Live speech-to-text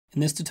In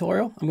this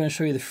tutorial, I'm going to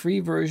show you the free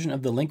version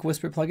of the Link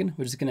Whisper plugin,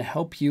 which is going to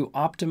help you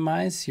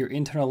optimize your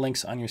internal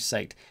links on your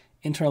site.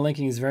 Internal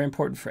linking is very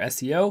important for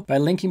SEO. By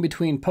linking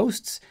between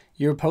posts,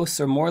 your posts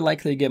are more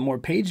likely to get more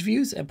page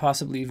views and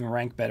possibly even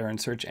rank better in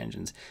search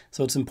engines.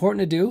 So it's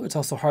important to do, it's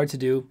also hard to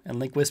do, and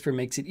Link Whisper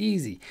makes it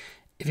easy.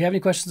 If you have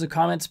any questions or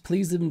comments,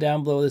 please leave them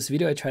down below this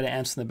video. I try to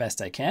answer them the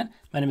best I can.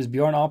 My name is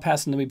Bjorn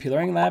Allpass from the WP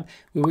Learning Lab,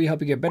 where we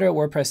help you get better at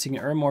WordPress so you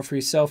can earn more for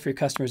yourself, for your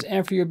customers,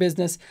 and for your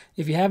business.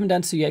 If you haven't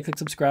done so yet, click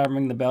subscribe and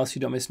ring the bell so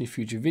you don't miss any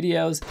future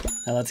videos.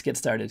 Now let's get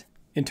started.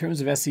 In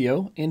terms of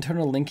SEO,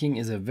 internal linking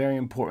is a very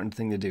important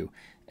thing to do.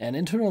 And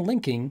internal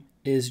linking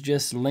is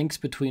just links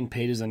between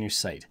pages on your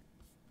site.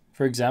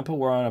 For example,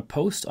 we're on a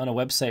post on a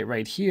website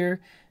right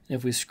here. And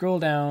if we scroll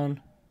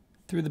down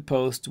through the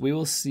post, we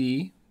will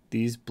see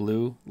these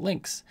blue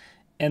links.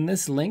 And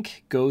this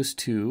link goes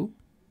to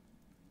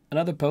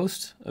another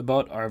post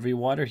about RV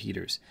water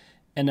heaters.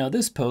 And now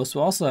this post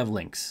will also have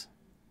links.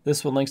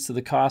 This one links to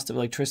the cost of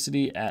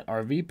electricity at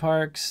RV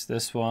parks.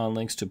 This one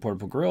links to a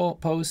portable grill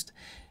post.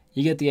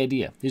 You get the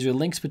idea. These are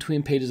links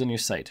between pages on your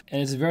site.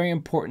 And it's very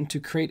important to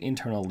create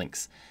internal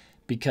links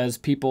because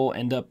people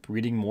end up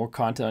reading more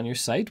content on your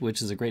site,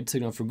 which is a great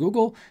signal for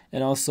Google,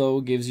 and also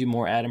gives you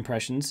more ad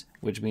impressions,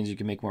 which means you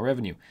can make more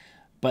revenue.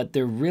 But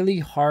they're really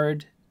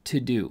hard to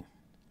do.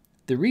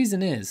 The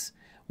reason is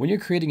when you're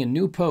creating a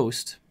new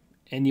post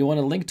and you want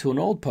to link to an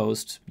old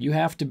post, you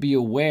have to be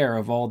aware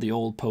of all the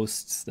old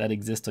posts that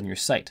exist on your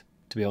site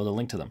to be able to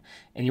link to them.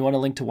 And you want to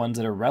link to ones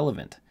that are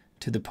relevant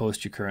to the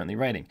post you're currently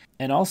writing.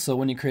 And also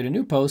when you create a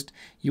new post,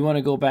 you want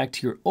to go back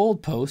to your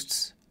old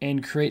posts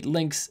and create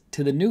links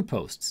to the new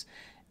posts.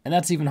 And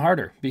that's even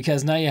harder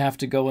because now you have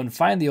to go and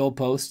find the old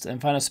post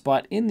and find a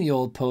spot in the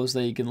old post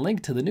that you can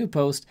link to the new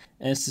post.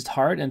 And it's just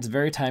hard and it's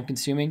very time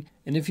consuming.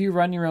 And if you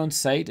run your own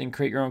site and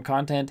create your own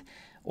content,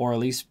 or at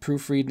least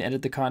proofread and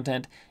edit the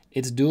content,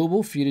 it's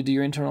doable for you to do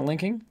your internal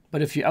linking.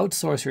 But if you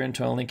outsource your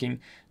internal linking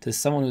to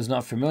someone who's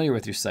not familiar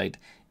with your site,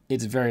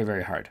 it's very,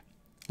 very hard.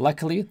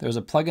 Luckily, there's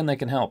a plugin that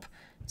can help.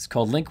 It's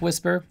called Link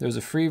Whisper. There's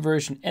a free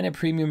version and a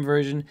premium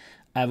version.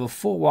 I have a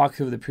full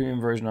walkthrough of the premium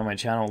version on my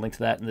channel. I'll link to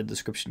that in the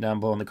description down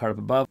below in the card up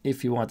above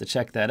if you want to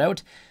check that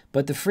out.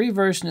 But the free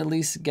version at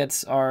least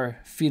gets our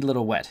feet a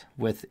little wet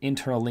with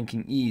internal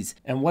linking ease.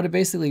 And what it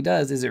basically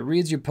does is it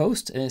reads your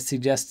post and it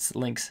suggests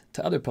links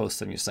to other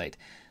posts on your site.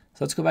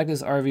 So let's go back to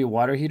this RV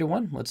water heater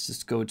one. Let's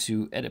just go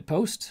to Edit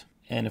Post.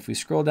 And if we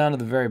scroll down to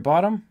the very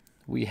bottom,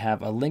 we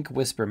have a Link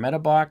Whisper meta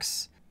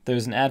box.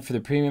 There's an ad for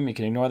the premium. You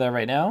can ignore that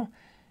right now.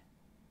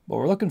 What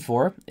we're looking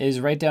for is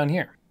right down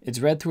here. It's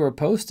read through our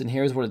post, and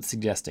here's what it's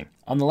suggesting.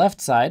 On the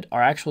left side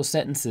are actual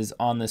sentences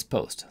on this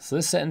post. So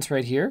this sentence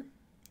right here,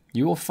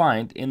 you will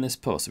find in this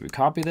post. If we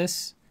copy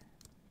this,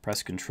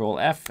 press Control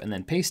F, and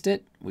then paste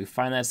it, we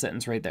find that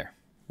sentence right there,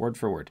 word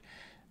for word.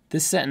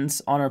 This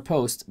sentence on our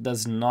post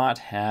does not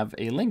have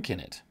a link in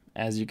it.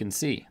 As you can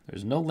see,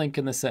 there's no link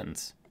in this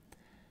sentence.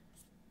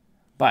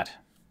 But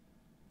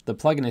the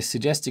plugin is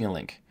suggesting a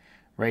link.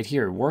 Right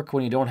here, work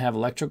when you don't have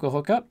electrical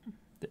hookup.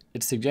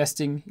 It's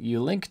suggesting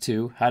you link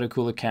to how to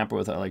cool a camper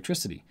without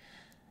electricity.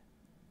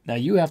 Now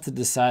you have to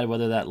decide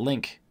whether that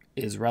link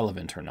is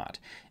relevant or not.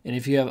 And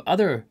if you have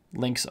other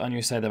links on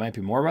your site that might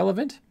be more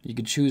relevant, you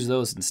could choose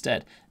those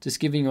instead, just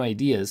giving you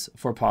ideas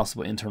for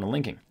possible internal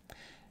linking.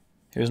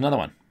 Here's another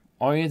one.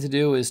 All you need to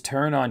do is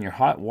turn on your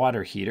hot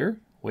water heater,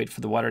 wait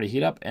for the water to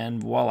heat up,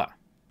 and voila.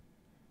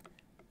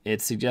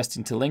 It's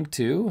suggesting to link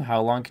to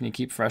how long can you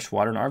keep fresh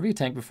water in an RV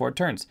tank before it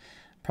turns.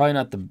 Probably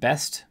not the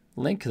best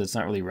link because it's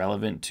not really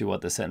relevant to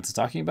what the sentence is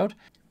talking about,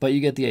 but you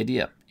get the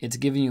idea. It's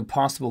giving you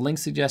possible link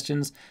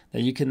suggestions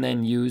that you can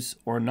then use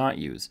or not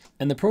use.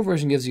 And the pro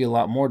version gives you a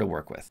lot more to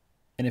work with.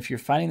 And if you're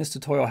finding this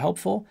tutorial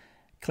helpful,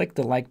 click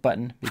the like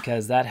button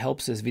because that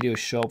helps this video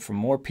show up for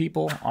more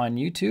people on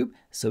YouTube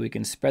so we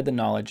can spread the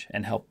knowledge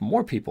and help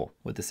more people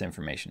with this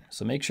information.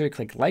 So make sure you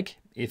click like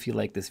if you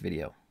like this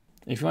video.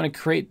 If you want to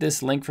create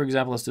this link, for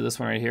example, let's do this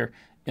one right here.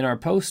 In our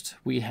post,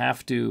 we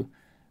have to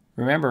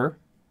remember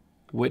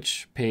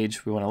which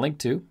page we want to link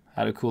to,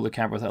 how to cool the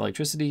camper without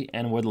electricity,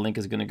 and where the link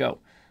is going to go.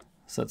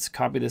 So let's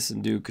copy this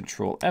and do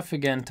Control F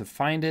again to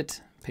find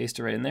it, paste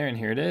it right in there, and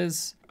here it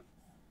is.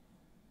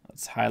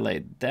 Let's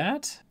highlight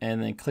that,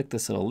 and then click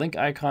this little link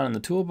icon in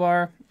the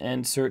toolbar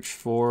and search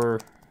for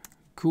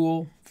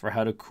cool, for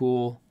how to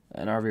cool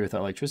an RV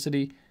without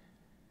electricity.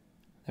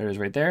 There it is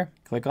right there.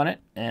 Click on it,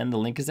 and the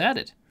link is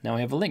added. Now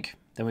we have a link.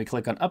 Then we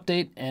click on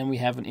Update, and we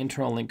have an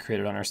internal link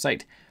created on our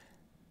site.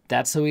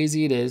 That's how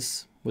easy it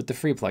is with the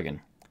free plugin.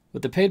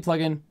 With the paid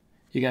plugin,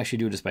 you can actually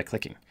do it just by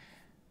clicking.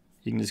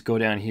 You can just go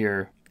down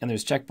here and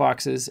there's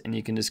checkboxes and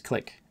you can just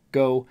click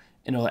go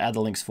and it'll add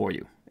the links for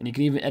you. And you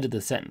can even edit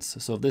the sentence.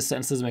 So if this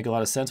sentence doesn't make a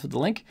lot of sense with the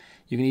link,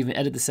 you can even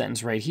edit the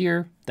sentence right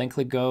here, then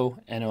click go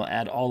and it'll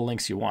add all the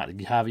links you want.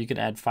 If you can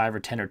add 5 or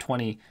 10 or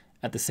 20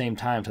 at the same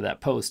time to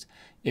that post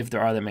if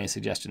there are that many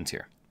suggestions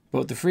here. But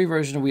with the free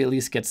version, we at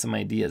least get some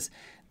ideas.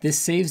 This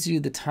saves you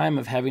the time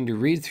of having to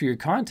read through your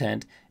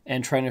content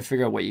and trying to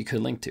figure out what you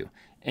could link to.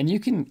 And you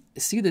can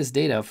see this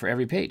data for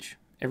every page.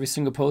 Every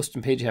single post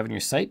and page you have on your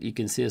site, you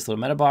can see this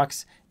little meta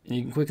box and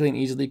you can quickly and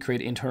easily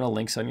create internal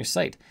links on your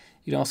site.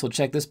 You can also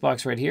check this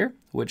box right here,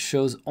 which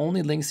shows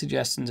only link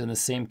suggestions in the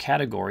same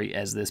category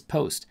as this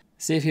post.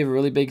 Say if you have a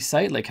really big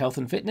site like health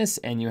and fitness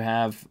and you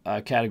have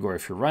a category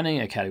for running,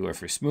 a category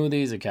for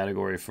smoothies, a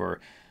category for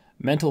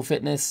mental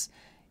fitness,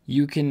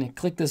 you can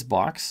click this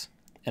box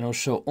and it'll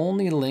show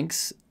only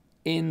links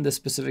in the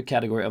specific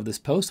category of this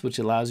post, which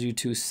allows you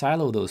to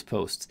silo those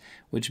posts,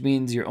 which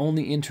means you're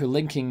only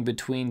interlinking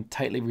between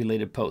tightly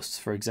related posts.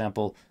 For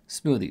example,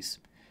 smoothies.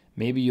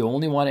 Maybe you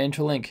only want to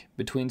interlink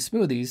between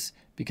smoothies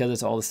because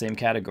it's all the same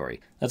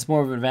category. That's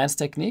more of an advanced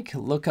technique.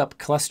 Look up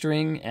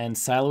clustering and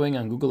siloing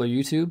on Google or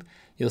YouTube.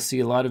 You'll see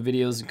a lot of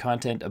videos and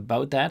content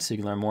about that, so you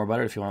can learn more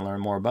about it if you want to learn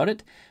more about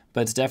it.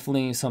 But it's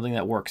definitely something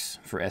that works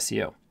for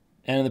SEO.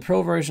 And in the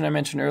Pro version I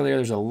mentioned earlier,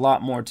 there's a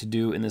lot more to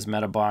do in this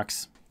meta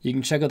box. You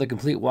can check out the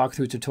complete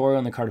walkthrough tutorial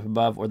in the card up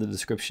above or the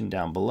description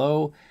down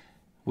below.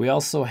 We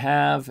also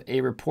have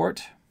a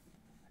report.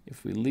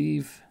 If we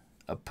leave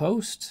a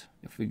post,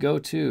 if we go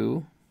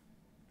to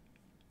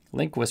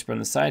Link Whisper on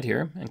the side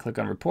here and click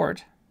on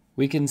report,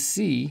 we can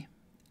see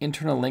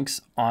internal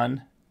links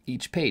on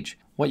each page.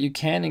 What you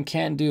can and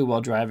can't do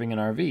while driving an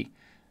RV.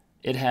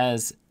 It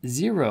has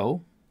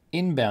 0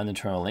 inbound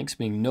internal links,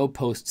 meaning no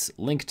posts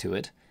link to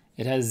it.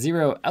 It has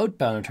 0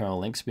 outbound internal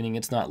links, meaning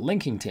it's not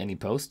linking to any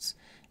posts.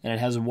 And it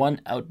has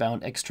 1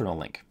 outbound external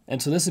link.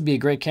 And so this would be a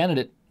great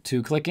candidate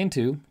to click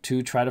into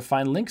to try to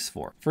find links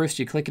for. First,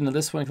 you click into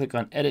this one, click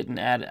on edit and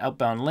add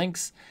outbound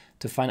links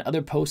to find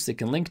other posts it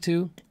can link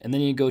to. And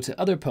then you go to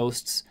other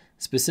posts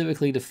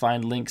specifically to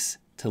find links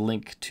to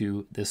link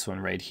to this one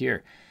right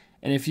here.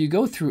 And if you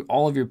go through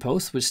all of your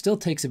posts, which still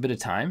takes a bit of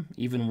time,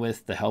 even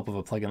with the help of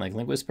a plugin like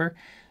Link Whisper,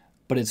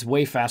 but it's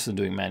way faster than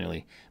doing it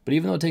manually. But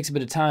even though it takes a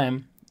bit of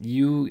time,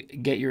 you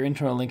get your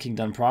internal linking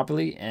done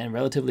properly and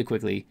relatively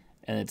quickly.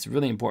 And it's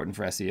really important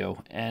for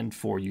SEO and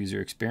for user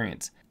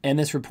experience. And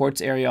this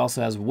reports area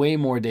also has way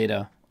more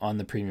data on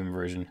the premium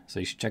version, so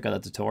you should check out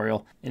that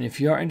tutorial. And if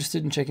you are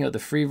interested in checking out the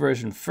free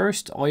version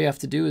first, all you have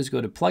to do is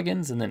go to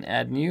plugins and then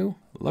add new,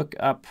 look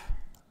up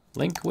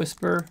Link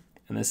Whisper,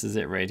 and this is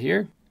it right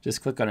here.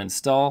 Just click on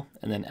install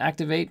and then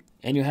activate,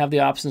 and you have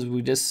the options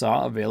we just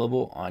saw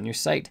available on your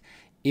site.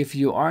 If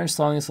you are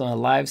installing this on a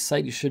live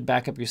site, you should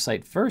back up your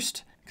site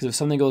first, because if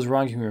something goes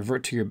wrong, you can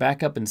revert to your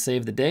backup and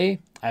save the day.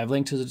 I have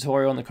linked to the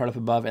tutorial in the card up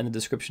above and the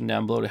description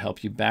down below to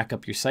help you back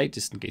up your site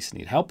just in case you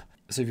need help.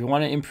 So if you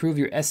want to improve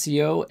your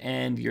SEO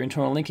and your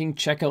internal linking,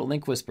 check out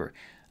Link Whisper.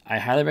 I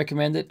highly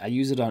recommend it. I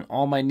use it on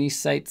all my niche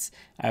sites.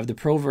 I have the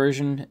Pro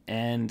version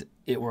and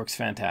it works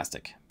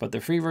fantastic. But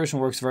the free version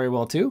works very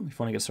well too if you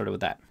want to get started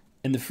with that.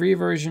 And the free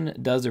version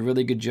does a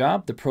really good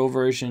job. The Pro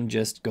version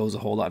just goes a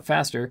whole lot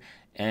faster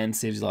and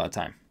saves you a lot of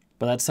time.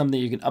 But that's something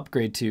you can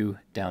upgrade to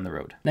down the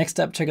road. Next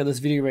up, check out this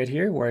video right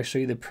here where I show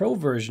you the Pro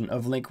version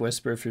of Link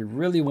Whisper if you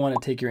really want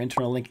to take your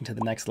internal linking to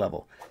the next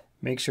level.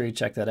 Make sure you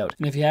check that out.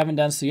 And if you haven't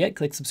done so yet,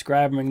 click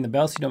subscribe and ring the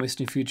bell so you don't miss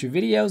any future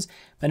videos.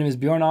 My name is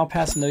Bjorn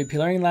Allpass from WP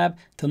Learning Lab.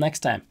 Till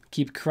next time,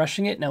 keep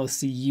crushing it and I will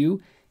see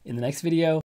you in the next video.